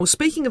Well,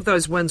 speaking of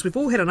those winds, we've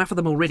all had enough of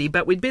them already,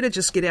 but we'd better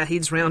just get our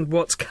heads around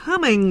what's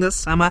coming this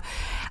summer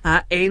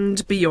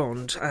and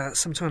beyond.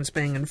 Sometimes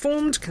being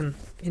informed can,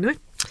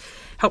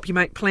 help you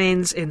make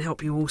plans and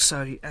help you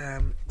also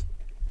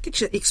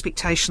get your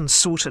expectations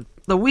sorted.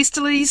 The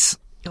westerlies,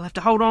 you'll have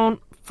to hold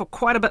on for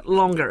quite a bit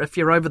longer if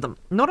you're over them.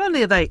 Not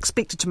only are they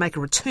expected to make a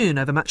return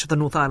over much of the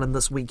North Island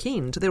this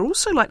weekend, they're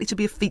also likely to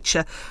be a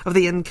feature of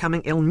the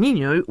incoming El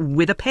Niño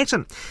weather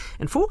pattern.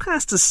 And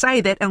forecasters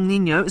say that El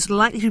Niño is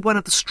likely to be one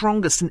of the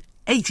strongest in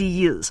 80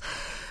 years.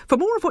 For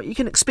more of what you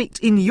can expect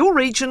in your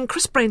region,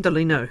 Chris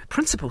Brandolino,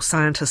 Principal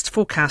Scientist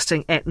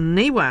Forecasting at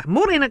NIWA.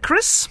 Morena,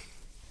 Chris.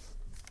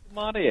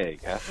 Morning,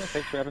 Catherine.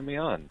 Thanks for having me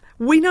on.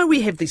 We know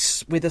we have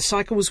these weather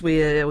cycles.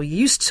 We're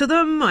used to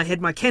them. I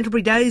had my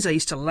Canterbury days. I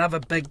used to love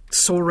a big,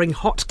 soaring,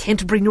 hot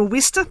Canterbury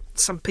nor'wester.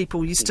 Some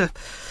people used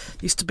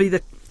to be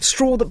the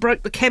straw that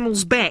broke the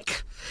camel's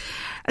back.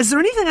 Is there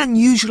anything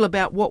unusual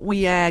about what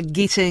we are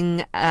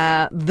getting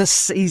this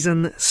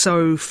season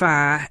so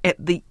far at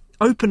the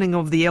opening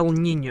of the El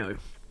Niño?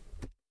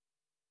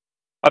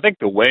 I think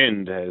the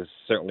wind has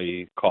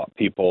certainly caught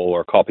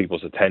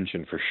people's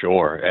attention for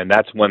sure. And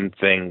that's one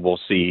thing we'll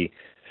see.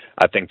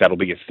 I think that'll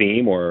be a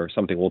theme or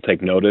something we'll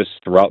take notice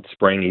throughout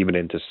spring, even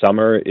into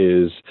summer,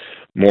 is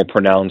more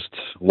pronounced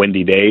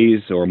windy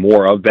days or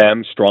more of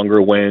them,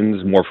 stronger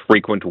winds, more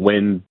frequent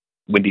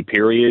windy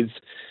periods.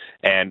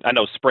 And I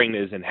know spring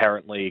is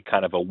inherently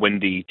kind of a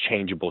windy,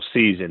 changeable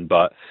season,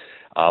 but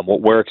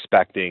what we're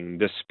expecting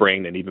this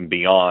spring and even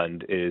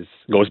beyond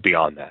goes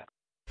beyond that.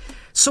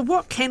 So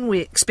what can we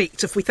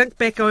expect if we think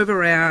back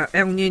over our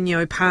El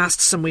Niño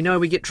pasts, and we know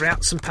we get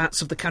droughts in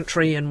parts of the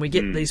country and we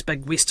get these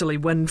big westerly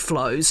wind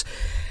flows?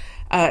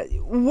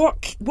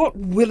 What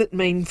will it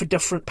mean for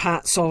different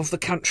parts of the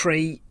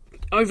country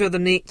over the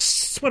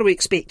next, what do we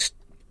expect,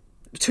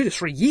 2 to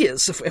 3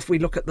 years if we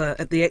look at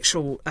the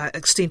actual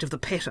extent of the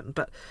pattern?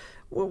 But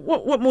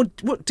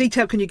what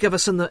detail can you give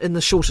us in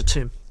the shorter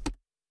term?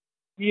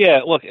 Yeah,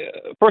 look,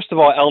 first of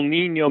all, El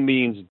Niño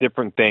means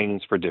different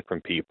things for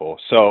different people.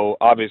 So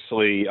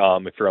obviously,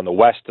 if you're on the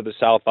west of the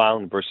South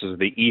Island versus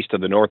the east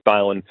of the North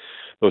Island,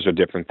 those are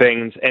different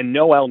things. And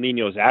no El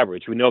Niño is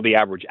average. We know the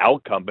average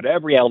outcome, but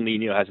every El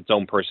Niño has its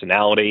own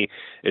personality,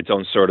 its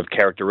own sort of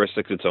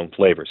characteristics, its own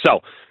flavor.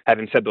 So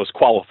having said those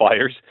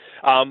qualifiers,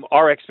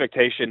 our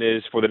expectation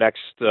is for the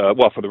next,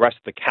 for the rest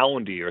of the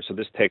calendar year, so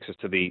this takes us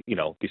to the,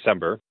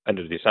 December, end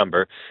of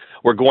December,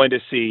 we're going to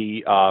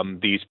see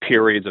these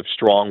periods of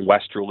strong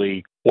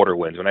westerly quarter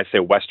winds. When I say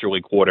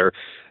westerly quarter,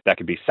 that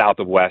could be south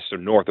of west or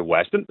north of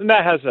west, and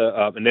that has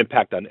an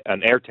impact on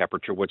air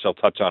temperature, which I'll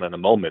touch on in a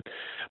moment.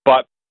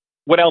 But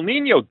what El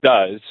Niño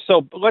does,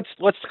 so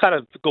let's kind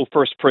of go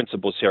first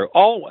principles here.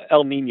 All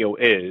El Niño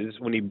is,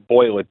 when you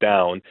boil it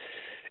down,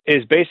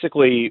 is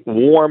basically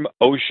warm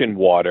ocean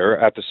water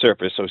at the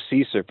surface, so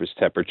sea surface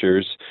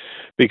temperatures,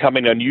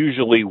 becoming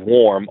unusually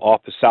warm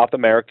off the South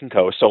American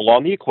coast, so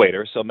along the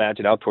equator, so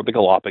imagine out toward the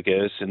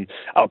Galapagos and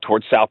out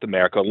towards South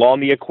America, along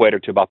the equator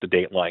to about the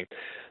date line.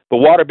 The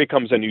water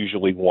becomes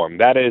unusually warm.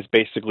 That is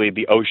basically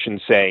the ocean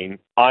saying,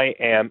 I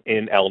am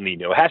in El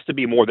Niño. It has to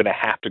be more than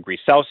 0.5 degrees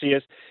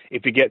Celsius.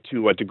 If you get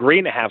to 1.5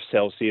 degrees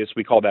Celsius,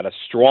 we call that a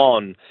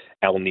strong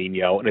El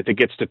Niño. And if it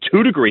gets to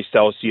 2 degrees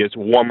Celsius,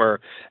 warmer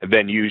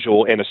than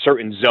usual in a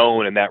certain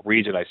zone in that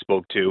region I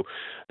spoke to,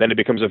 then it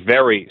becomes a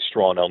very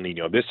strong El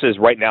Niño. This is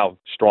right now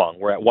strong.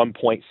 We're at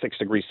 1.6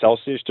 degrees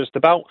Celsius just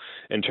about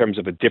in terms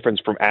of a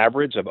difference from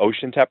average of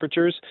ocean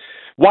temperatures.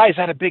 Why is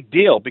that a big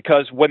deal?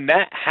 Because when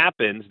that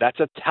happens, that's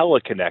a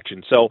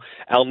teleconnection. So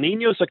El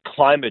Niño is a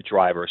climate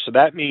driver. So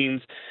that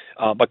means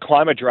a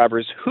climate driver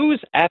is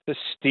who's at the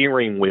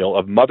steering wheel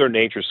of Mother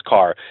Nature's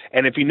car.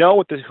 And if you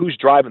know who's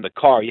driving the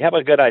car, you have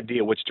a good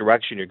idea which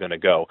direction you're going to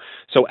go.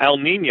 So El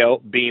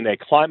Niño, being a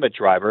climate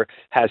driver,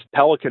 has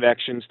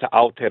teleconnections to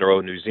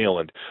Aotearoa, New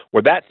Zealand.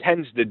 What that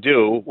tends to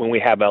do when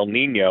we have El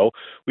Niño,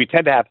 we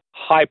tend to have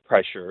high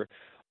pressure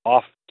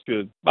off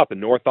to about the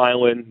North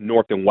Island,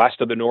 north and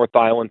west of the North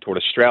Island, toward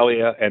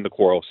Australia and the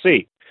Coral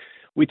Sea.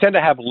 We tend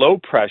to have low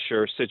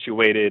pressure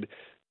situated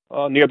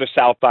near the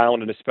South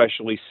Island and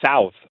especially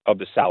south of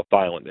the South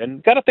Island.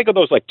 And got to think of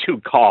those like two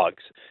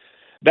cogs.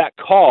 That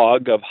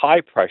cog of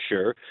high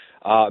pressure,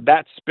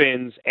 that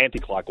spins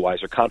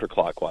anti-clockwise or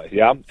counterclockwise,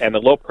 yeah? And the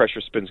low pressure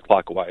spins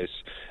clockwise.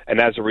 And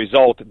as a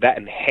result, that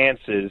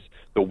enhances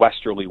the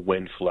westerly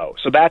wind flow.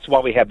 So that's why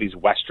we have these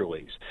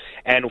westerlies.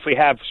 And if we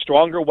have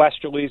stronger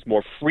westerlies,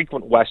 more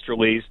frequent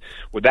westerlies,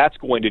 what that's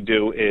going to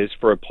do is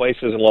for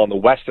places along the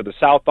west of the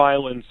South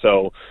Island,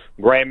 so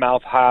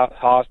Greymouth,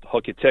 Haast,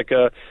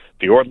 Hokitika,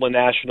 Fiordland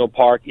National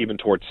Park, even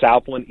towards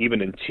Southland,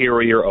 even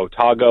interior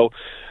Otago,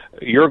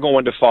 you're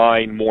going to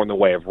find more in the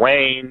way of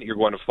rain. You're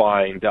going to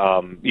find,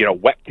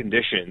 wet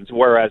conditions.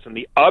 Whereas on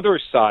the other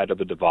side of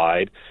the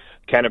divide,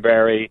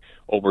 Canterbury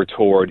over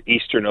toward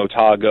eastern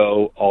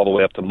Otago, all the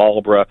way up to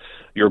Marlborough,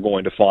 you're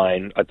going to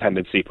find a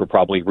tendency for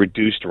probably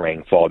reduced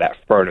rainfall, that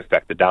fern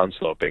effect, the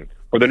downsloping.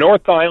 For the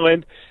North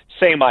Island,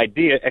 same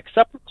idea,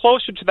 except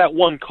closer to that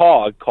one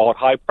cog called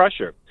high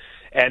pressure.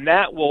 And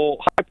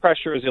high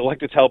pressure, as you like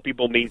to tell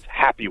people, means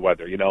happy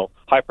weather.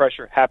 High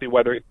pressure, happy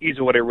weather, easy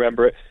way to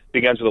remember it,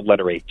 begins with the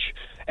letter H.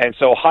 And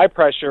so high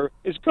pressure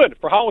is good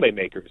for holiday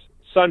makers.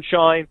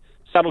 Sunshine,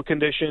 settled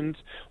conditions.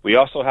 We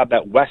also have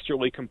that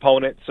westerly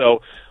component.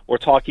 So we're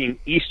talking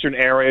eastern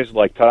areas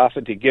like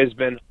Tarafiti,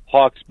 Gisborne,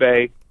 Hawke's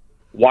Bay,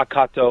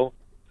 Waikato,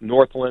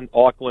 Northland,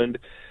 Auckland.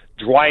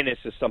 Dryness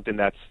is something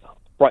that's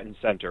front and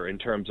center in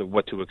terms of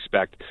what to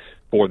expect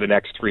for the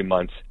next 3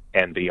 months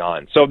and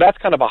beyond. So that's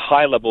kind of a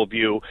high-level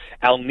view.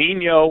 El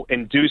Niño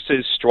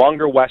induces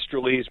stronger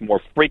westerlies,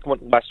 more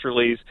frequent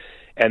westerlies,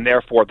 and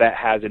therefore that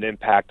has an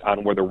impact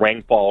on where the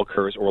rainfall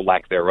occurs or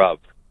lack thereof.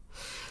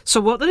 So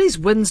what do these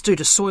winds do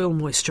to soil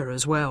moisture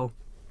as well?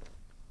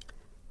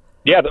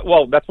 Yeah,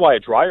 well, that's why a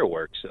dryer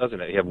works, doesn't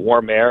it? You have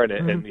warm air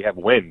and you have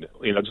wind.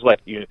 Just like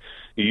you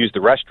use the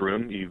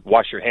restroom, you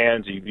wash your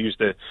hands, you use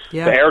the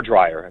air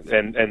dryer,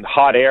 and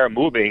hot air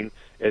moving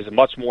is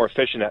much more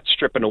efficient at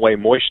stripping away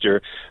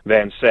moisture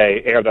than,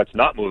 say, air that's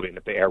not moving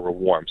if the air were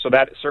warm. So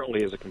that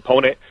certainly is a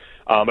component.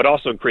 It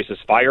also increases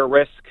fire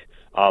risk,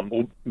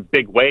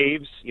 big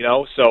waves,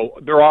 so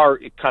there are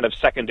kind of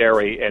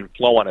secondary and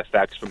flow-on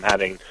effects from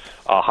having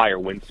higher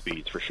wind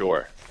speeds for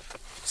sure.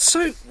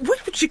 So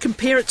what would you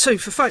compare it to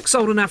for folks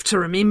old enough to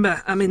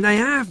remember? I mean,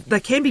 they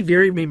can be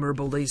very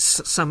memorable, these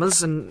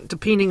summers, and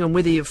depending on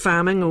whether you're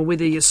farming or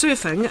whether you're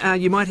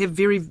surfing, you might have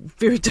very,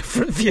 very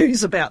different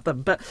views about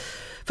them. But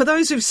for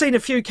those who've seen a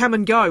few come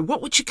and go,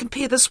 what would you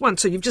compare this one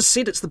to? You've just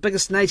said it's the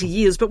biggest in 80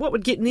 years, but what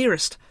would get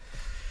nearest?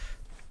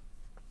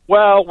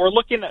 Well, we're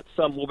looking at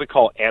some what we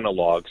call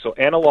analogs. So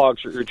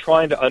analogs are you're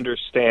trying to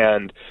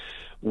understand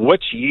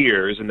which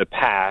years in the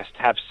past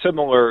have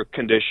similar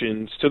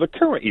conditions to the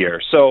current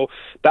year. So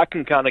that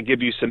can kind of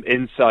give you some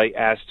insight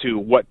as to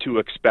what to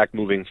expect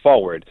moving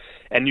forward.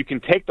 And you can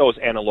take those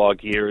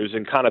analog years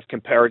and kind of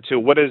compare it to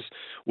what is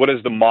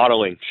the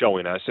modeling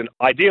showing us. And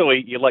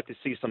ideally, you'd like to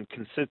see some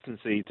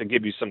consistency to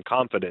give you some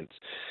confidence.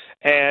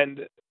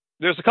 And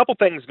there's a couple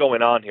things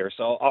going on here.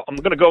 So I'm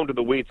going to go into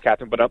the weeds,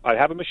 Catherine, but I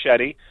have a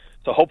machete.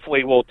 So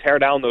hopefully we'll tear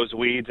down those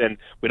weeds and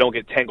we don't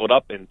get tangled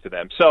up into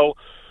them. So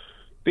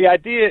the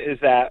idea is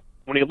that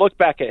when you look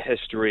back at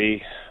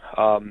history,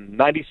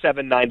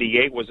 97,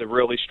 98 was a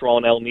really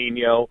strong El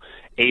Niño.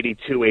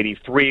 82,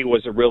 83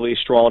 was a really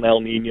strong El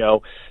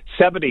Niño.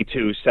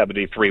 72,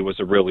 73 was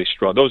a really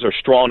strong. Those are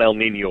strong El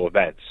Niño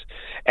events.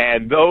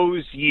 And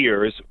those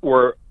years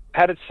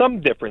had some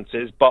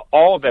differences, but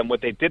all of them,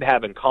 what they did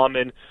have in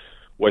common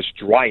was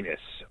dryness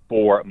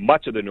for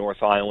much of the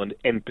North Island,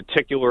 in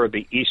particular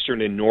the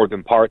eastern and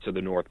northern parts of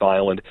the North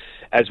Island,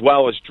 as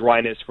well as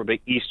dryness for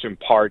the eastern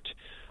part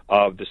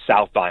of the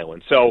South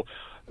Island. So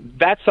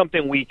that's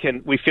something we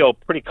feel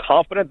pretty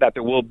confident that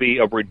there will be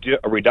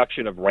a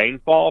reduction of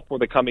rainfall for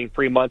the coming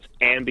 3 months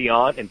and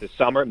beyond into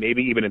summer,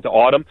 maybe even into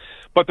autumn.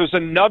 But there's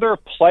another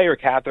player,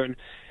 Catherine,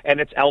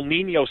 and it's El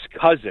Niño's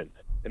cousin.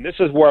 And this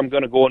is where I'm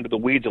going to go into the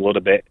weeds a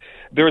little bit.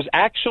 There's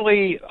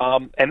actually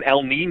an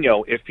El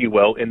Niño, if you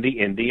will, in the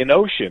Indian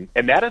Ocean,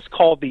 and that is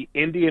called the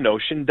Indian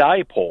Ocean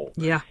Dipole.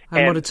 Yeah,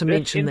 I wanted to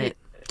mention that.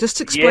 Just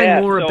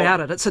explain more about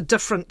it. It's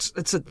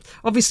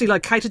obviously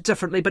located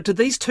differently, but do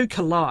these two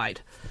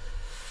collide?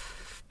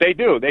 They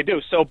do.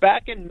 So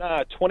back in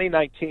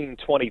 2019,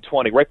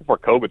 2020, right before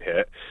COVID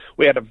hit,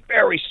 we had a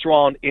very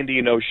strong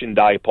Indian Ocean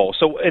dipole.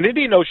 So an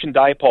Indian Ocean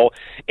dipole,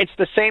 it's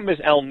the same as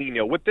El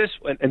Niño. With this,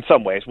 in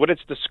some ways, what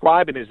it's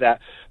describing is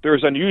that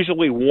there's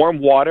unusually warm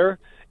water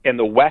in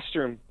the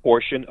western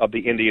portion of the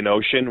Indian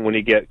Ocean when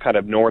you get kind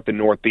of north and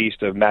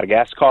northeast of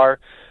Madagascar,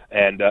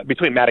 and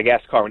between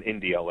Madagascar and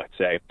India, let's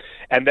say.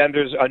 And then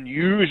there's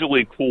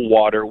unusually cool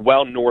water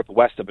well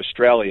northwest of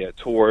Australia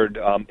toward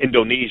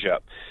Indonesia.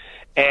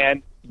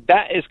 And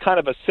that is kind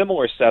of a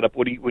similar setup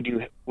what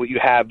you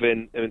have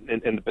in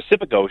the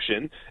Pacific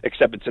Ocean,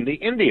 except it's in the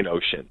Indian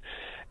Ocean.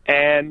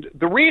 And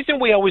the reason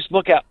we always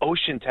look at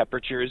ocean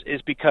temperatures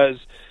is because,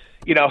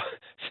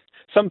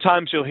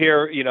 sometimes you'll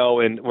hear,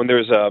 when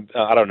there's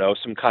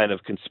some kind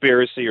of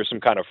conspiracy or some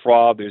kind of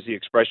fraud, there's the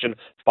expression,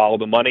 follow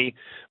the money.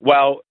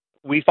 Well,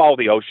 we follow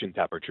the ocean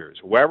temperatures.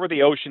 Wherever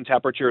the ocean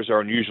temperatures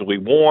are unusually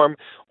warm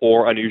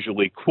or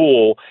unusually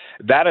cool,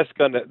 that's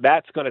going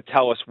to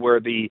tell us where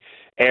the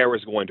air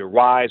is going to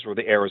rise or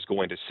the air is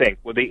going to sink.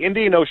 With the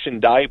Indian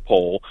Ocean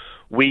dipole,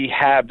 we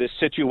have this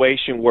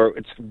situation where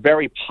it's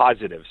very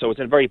positive. So it's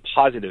in a very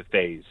positive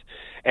phase.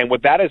 And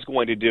what that is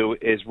going to do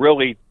is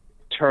really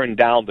turn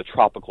down the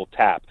tropical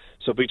tap.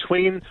 So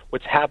between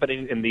what's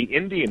happening in the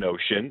Indian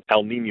Ocean,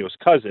 El Niño's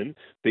cousin,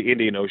 the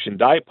Indian Ocean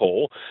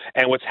dipole,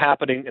 and what's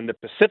happening in the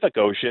Pacific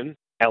Ocean,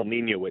 El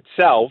Niño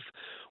itself,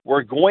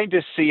 we're going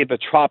to see the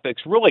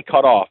tropics really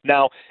cut off.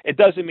 Now, it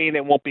doesn't mean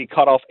it won't be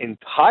cut off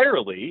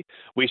entirely.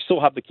 We still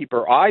have to keep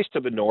our eyes to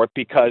the north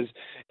because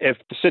if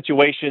the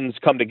situations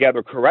come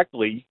together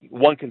correctly,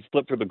 one can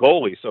slip through the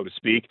goalie, so to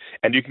speak,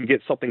 and you can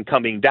get something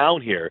coming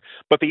down here.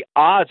 But the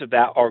odds of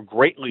that are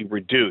greatly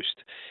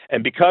reduced.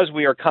 And because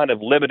we are kind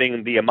of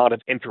limiting the amount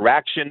of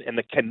interaction and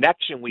the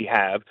connection we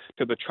have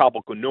to the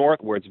tropical north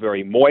where it's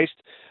very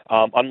moist,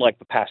 unlike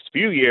the past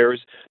few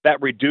years,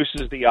 that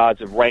reduces the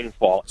odds of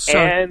rainfall. So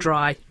and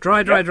dry.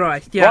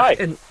 Yeah, dry.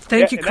 and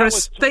thank you, and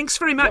Chris. Thanks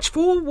very much.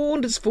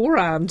 Forewarned is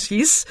forearmed,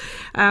 yes.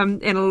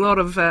 And a lot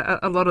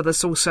of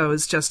this also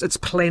is just, it's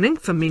planning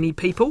for many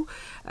people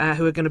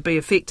who are going to be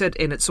affected,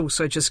 and it's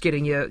also just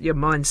getting your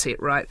mindset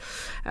right.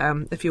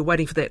 If you're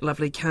waiting for that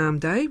lovely calm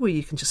day where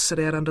you can just sit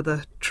out under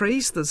the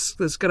trees, there's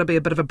going to be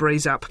a bit of a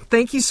breeze up.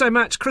 Thank you so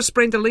much, Chris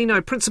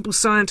Brandolino, Principal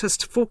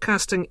Scientist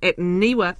Forecasting at NIWA.